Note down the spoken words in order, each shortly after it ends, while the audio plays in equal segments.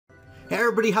Hey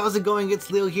everybody, how's it going?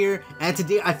 It's Leo here, and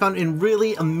today I found a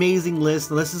really amazing list.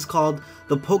 This is called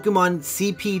the Pokemon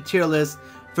CP tier list.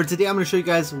 For today, I'm going to show you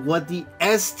guys what the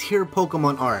S tier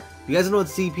Pokemon are. If you guys don't know what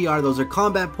CP are, those are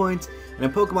combat points, and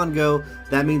in Pokemon Go,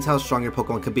 that means how strong your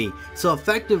Pokemon could be. So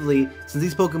effectively, since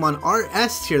these Pokemon are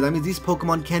S tier, that means these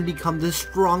Pokemon can become the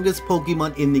strongest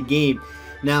Pokemon in the game.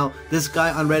 Now, this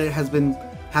guy on Reddit has been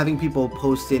having people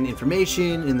post in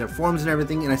information in their forums and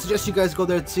everything, and I suggest you guys go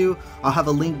there too. I'll have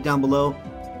a link down below,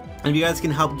 and if you guys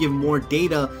can help give more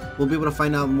data, we'll be able to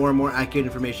find out more and more accurate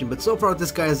information. But so far what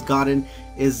this guy has gotten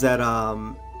is that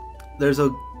there's a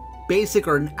basic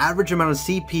or an average amount of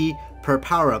CP per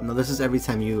power-up. Now this is every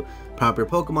time you power up your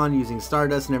Pokemon using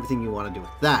Stardust and everything you want to do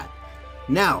with that.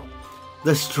 Now,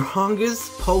 the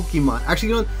strongest Pokemon, actually,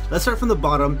 you know what? Let's start from the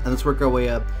bottom and let's work our way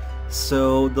up.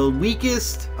 So the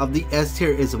weakest of the S tier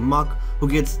is Muk, who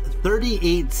gets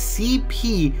 38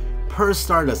 CP per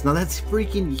Stardust. Now that's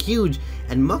freaking huge,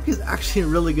 and Muk is actually a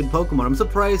really good Pokemon.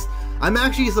 I'm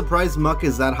actually surprised Muk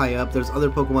is that high up. There's other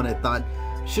Pokemon I thought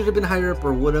should have been higher up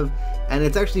or would have, and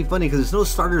it's actually funny because there's no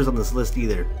starters on this list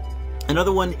either.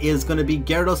 Another one is going to be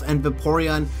Gyarados and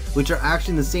Vaporeon, which are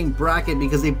actually in the same bracket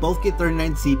because they both get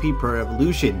 39 CP per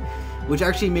evolution, which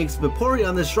actually makes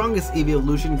Vaporeon the strongest EV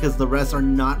evolution because the rest are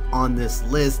not on this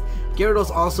list. Gyarados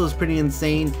also is pretty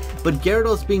insane, but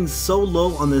Gyarados being so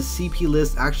low on the CP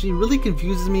list actually really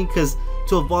confuses me because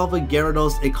to evolve a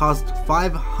Gyarados, it costs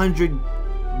 500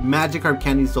 Magikarp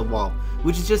candies to evolve,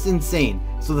 which is just insane.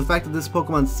 So the fact that this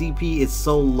Pokemon's CP is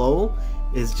so low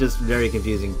is just very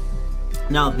confusing.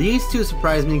 Now these two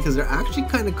surprise me because they're actually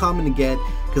kind of common to get,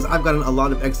 because I've gotten a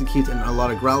lot of Exeggcutes and a lot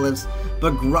of Growlithes,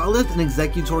 but Growlithe and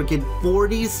Exeggutor get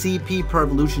 40 CP per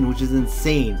evolution, which is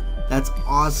insane. That's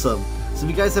awesome. So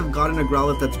if you guys have gotten a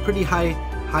Growlithe that's pretty high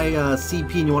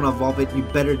CP and you want to evolve it, you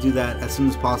better do that as soon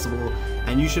as possible.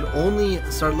 And you should only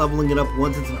start leveling it up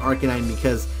once it's an Arcanine,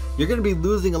 because you're going to be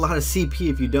losing a lot of CP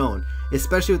if you don't,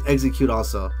 especially with Exeggcute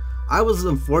also. I was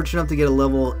unfortunate enough to get a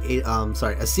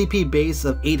a CP base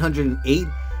of 808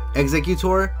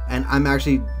 Exeggutor, and I'm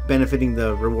actually benefiting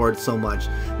the reward so much.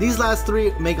 These last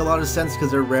three make a lot of sense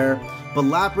because they're rare, but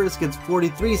Lapras gets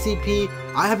 43 CP.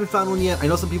 I haven't found one yet. I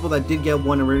know some people that did get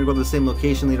one, and we're gonna go to the same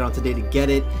location later on today to get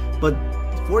it, but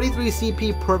 43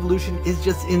 CP per evolution is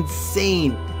just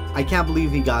insane. I can't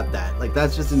believe he got that. Like,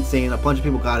 that's just insane. A bunch of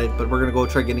people got it, but we're gonna go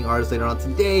try getting ours later on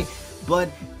today. But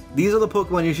these are the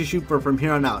Pokemon you should shoot for from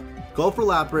here on out. Go for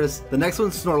Lapras. The next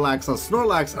one's Snorlax. Now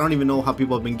Snorlax, I don't even know how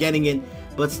people have been getting it,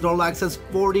 but Snorlax has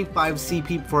 45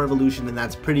 CP per evolution, and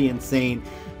that's pretty insane.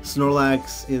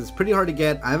 Snorlax is pretty hard to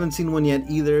get. I haven't seen one yet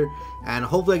either, and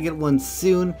hopefully I get one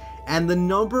soon. And the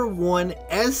number one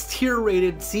S tier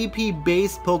rated CP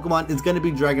based Pokemon is going to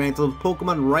be Dragonite. So the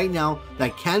Pokemon right now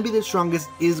that can be the strongest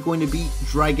is going to be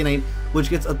Dragonite, which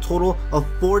gets a total of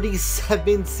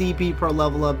 47 CP per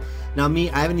level up. Now me,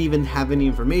 I haven't even have any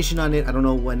information on it. I don't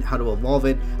know how to evolve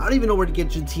it. I don't even know where to get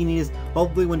Jatinis.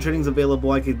 Hopefully when training's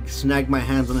available I could snag my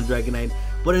hands on a Dragonite,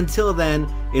 but until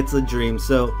then it's a dream.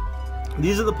 So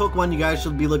these are the Pokemon you guys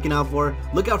should be looking out for.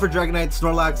 Look out for Dragonite,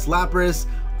 Snorlax, Lapras,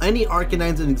 any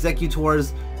Arcanines and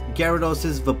Exeggutors,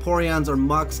 Gyaradoses, Vaporeons, or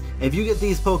Muks. If you get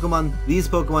these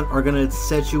Pokemon are going to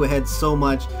set you ahead so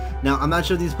much. Now, I'm not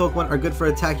sure these Pokemon are good for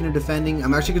attacking or defending.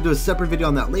 I'm actually going to do a separate video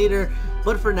on that later.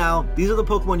 But for now, these are the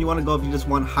Pokemon you want to go if you just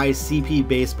want high CP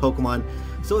based Pokemon.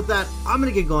 So with that, I'm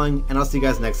going to get going, and I'll see you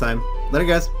guys next time. Later,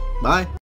 guys. Bye.